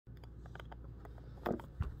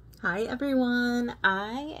Hi everyone,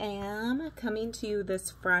 I am coming to you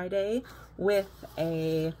this Friday with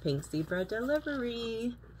a pink zebra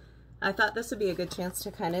delivery. I thought this would be a good chance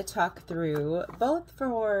to kind of talk through both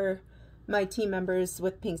for my team members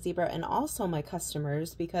with pink zebra and also my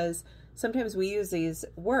customers, because sometimes we use these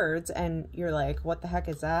words and you're like, what the heck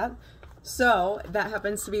is that? So that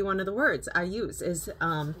happens to be one of the words I use is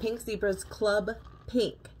pink zebra's Club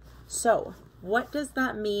Pink. So what does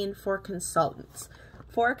that mean for consultants?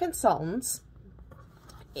 For consultants,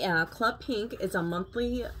 Club Pink is a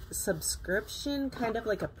monthly subscription, kind of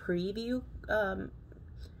like a preview of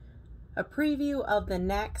the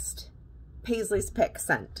next Paisley's Pick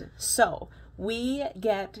scent. So we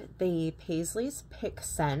get the Paisley's Pick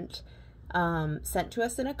scent sent to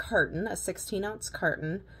us in a carton, a 16-ounce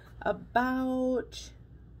carton, about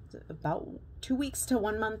 2 weeks to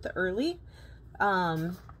 1 month early.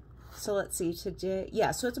 So let's see, today,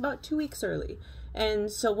 yeah, so it's about 2 weeks early.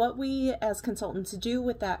 And so what we as consultants do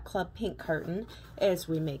with that Club Pink carton is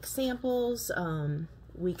we make samples.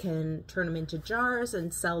 We can turn them into jars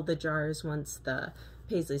and sell the jars once the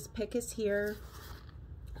Paisley's Pick is here,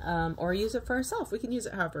 or use it for ourselves. We can use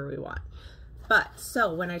it however we want. But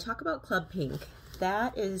so when I talk about Club Pink,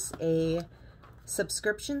 that is a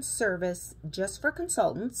subscription service just for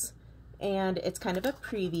consultants, and it's kind of a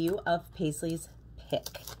preview of Paisley's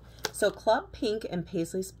Pick. So Club Pink and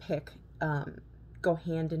Paisley's Pick go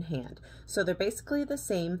hand in hand. So they're basically the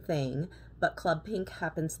same thing, but Club Pink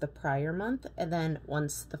happens the prior month, and then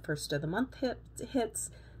once the first of the month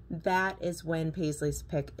hits, that is when Paisley's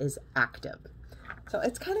Pick is active. So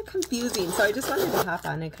it's kind of confusing, so I just wanted to hop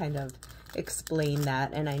on and kind of explain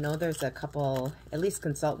that. And I know there's a couple, at least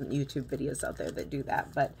consultant YouTube videos out there that do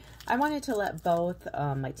that, but I wanted to let both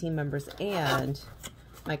my team members and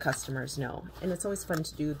my customers know. And it's always fun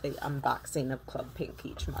to do the unboxing of Club Pink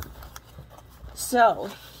each month. So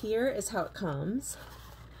here is how it comes.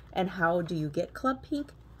 And how do you get Club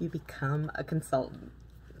Pink? You become a consultant.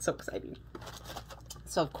 It's so exciting.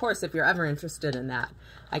 So of course, if you're ever interested in that,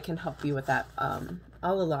 I can help you with that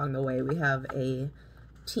all along the way. We have a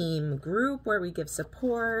team group where we give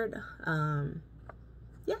support.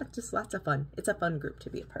 Yeah, just lots of fun. It's a fun group to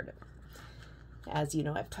be a part of, as you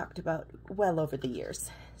know, I've talked about well over the years.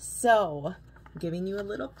 So I'm giving you a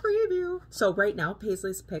little preview. So right now,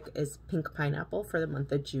 Paisley's Pick is Pink Pineapple for the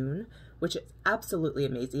month of June, which is absolutely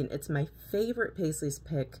amazing. It's my favorite Paisley's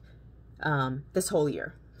Pick this whole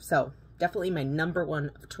year. So definitely my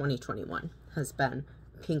 #1 of 2021 has been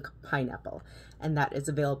Pink Pineapple, and that is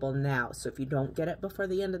available now. So if you don't get it before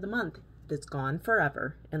the end of the month, it's gone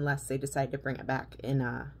forever unless they decide to bring it back in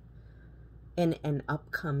an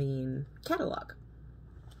upcoming catalog,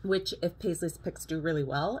 which if Paisley's Picks do really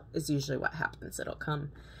well is usually what happens. It'll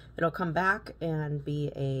come back and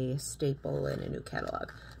be a staple in a new catalog,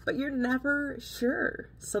 but you're never sure.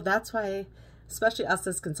 So that's why, especially us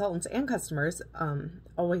as consultants and customers,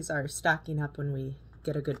 always are stocking up when we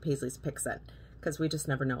get a good Paisley's Pick scent, because we just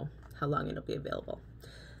never know how long it'll be available.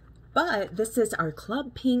 But this is our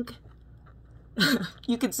Club Pink.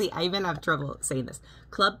 You can see I even have trouble saying this.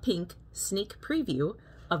 Club Pink sneak preview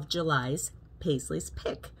of July's Paisley's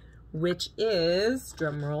Pick, which is,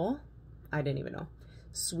 drum roll, I didn't even know,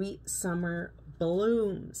 Sweet Summer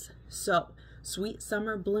Blooms. So Sweet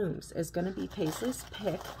Summer Blooms is going to be Paisley's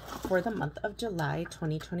Pick for the month of July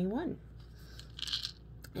 2021.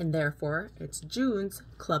 And therefore, it's June's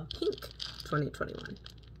Club Pink 2021.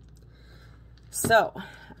 So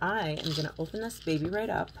I am going to open this baby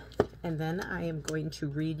right up, and then I am going to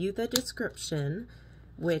read you the description,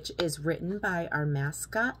 which is written by our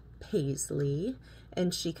mascot, Paisley,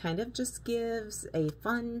 and she kind of just gives a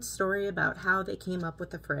fun story about how they came up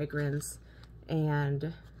with the fragrance,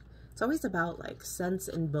 and it's always about like scents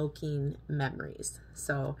invoking memories.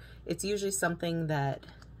 So it's usually something that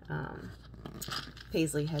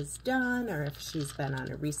Paisley has done, or if she's been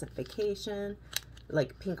on a recent vacation.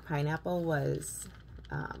 Like Pink Pineapple was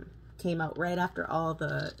came out right after all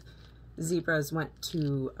the zebras went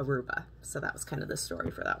to Aruba, so that was kind of the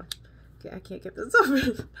story for that one. Okay, I can't get this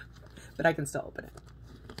open, but I can still open it.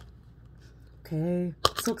 Okay,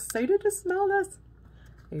 I'm so excited to smell this.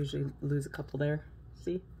 I usually lose a couple there,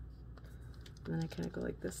 see? And then I kind of go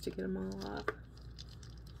like this to get them all off.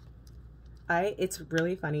 It's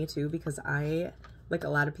really funny too, because like a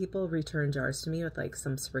lot of people return jars to me with like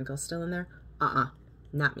some sprinkles still in there.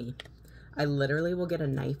 Not me. I literally will get a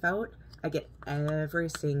knife out. I get every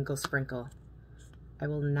single sprinkle. I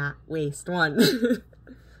will not waste one.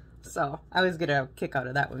 So I always get a kick out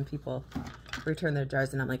of that when people return their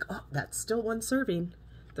jars and I'm like, oh, that's still one serving.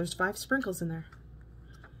 There's 5 sprinkles in there.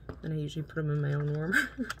 And I usually put them in my own warmer.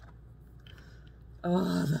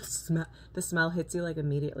 Oh, the smell hits you like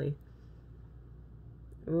immediately.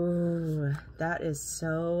 Ooh, that is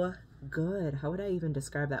so good. How would I even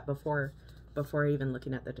describe that before even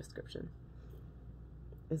looking at the description?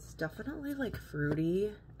 It's definitely like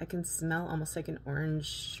fruity. I can smell almost like an orange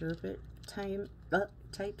sherbet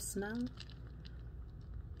type smell.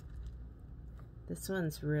 This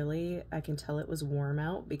one's really, I can tell it was warm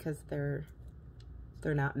out because they're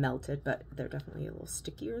not melted, but they're definitely a little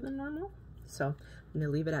stickier than normal. So I'm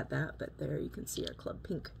gonna leave it at that, but there you can see our Club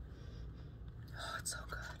Pink. Oh, it's so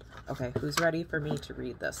good. Okay, who's ready for me to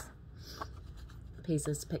read this?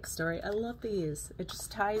 Paisley's Pick story. I love these. It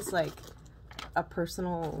just ties like a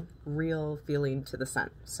personal, real feeling to the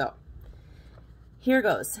scent. So here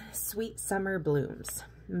goes. Sweet Summer Blooms.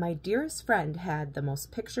 My dearest friend had the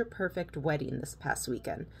most picture-perfect wedding this past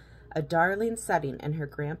weekend. A darling setting in her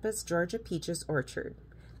grandpa's Georgia peaches orchard.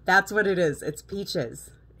 That's what it is. It's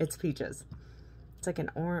peaches. It's peaches. It's like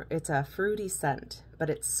it's a fruity scent, but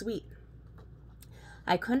it's sweet.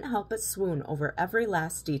 I couldn't help but swoon over every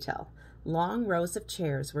last detail. Long rows of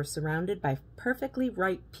chairs were surrounded by perfectly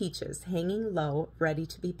ripe peaches hanging low, ready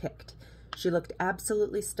to be picked. She looked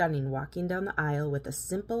absolutely stunning walking down the aisle with a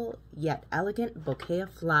simple yet elegant bouquet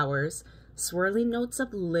of flowers, swirling notes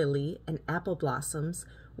of lily and apple blossoms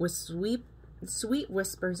with sweet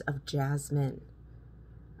whispers of jasmine.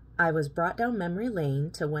 I was brought down memory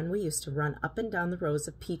lane to when we used to run up and down the rows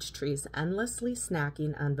of peach trees, endlessly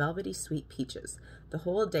snacking on velvety sweet peaches. The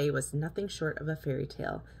whole day was nothing short of a fairy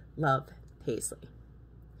tale. Love, Paisley.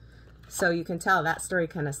 So you can tell that story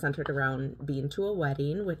kind of centered around being to a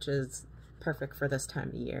wedding, which is perfect for this time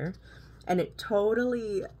of year. And it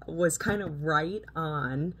totally was kind of right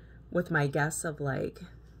on with my guess of like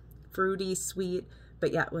fruity, sweet,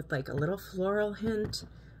 but yet with like a little floral hint.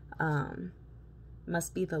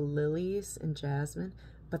 Must be the lilies and jasmine,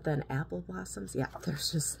 but then apple blossoms. Yeah,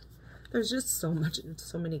 there's just so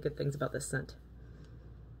many good things about this scent.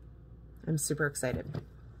 I'm super excited.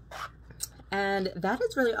 And that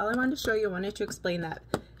is really all I wanted to show you. I wanted to explain that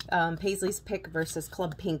Paisley's Pick versus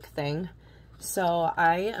Club Pink thing. So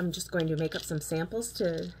I am just going to make up some samples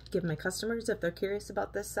to give my customers if they're curious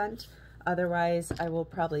about this scent. Otherwise, I will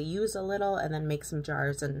probably use a little and then make some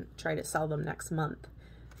jars and try to sell them next month.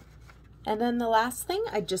 And then the last thing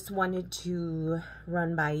I just wanted to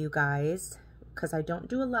run by you guys, because I don't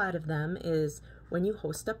do a lot of them, is when you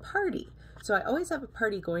host a party. So I always have a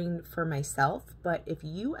party going for myself, but if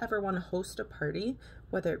you ever want to host a party,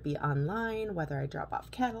 whether it be online, whether I drop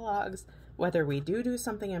off catalogs, whether we do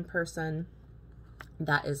something in person,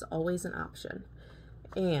 that is always an option.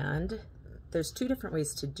 And there's two different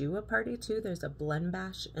ways to do a party too. There's a blend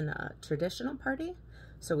bash and a traditional party.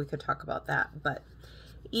 So we could talk about that. But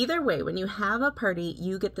either way, when you have a party,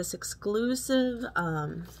 you get this exclusive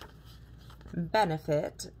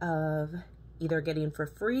benefit of either getting for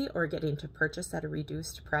free or getting to purchase at a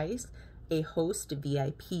reduced price a host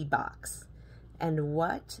VIP box. And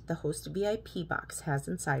what the host VIP box has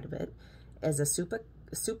inside of it is a super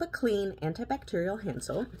clean antibacterial hand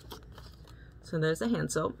soap. So there's a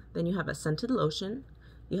hand soap. Then you have a scented lotion.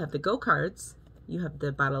 You have the Go Cards. You have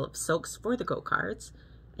the bottle of soaks for the Go Cards.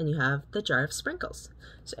 And you have the jar of sprinkles.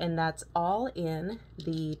 So, and that's all in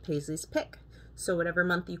the Paisley's Pick. So whatever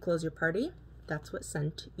month you close your party, that's what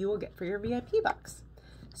scent you will get for your VIP box.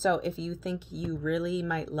 So if you think you really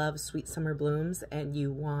might love Sweet Summer Blooms and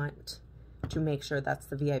you want to make sure that's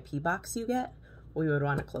the VIP box you get, we would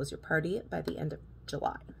want to close your party by the end of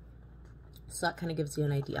July. So that kind of gives you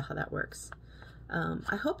an idea how that works.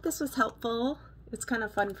 I hope this was helpful. It's kind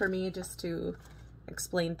of fun for me just to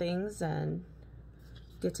explain things and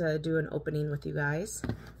get to do an opening with you guys.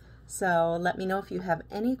 So let me know if you have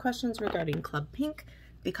any questions regarding Club Pink,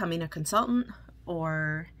 becoming a consultant,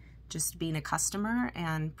 or just being a customer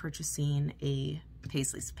and purchasing a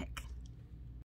Paisley's Pick.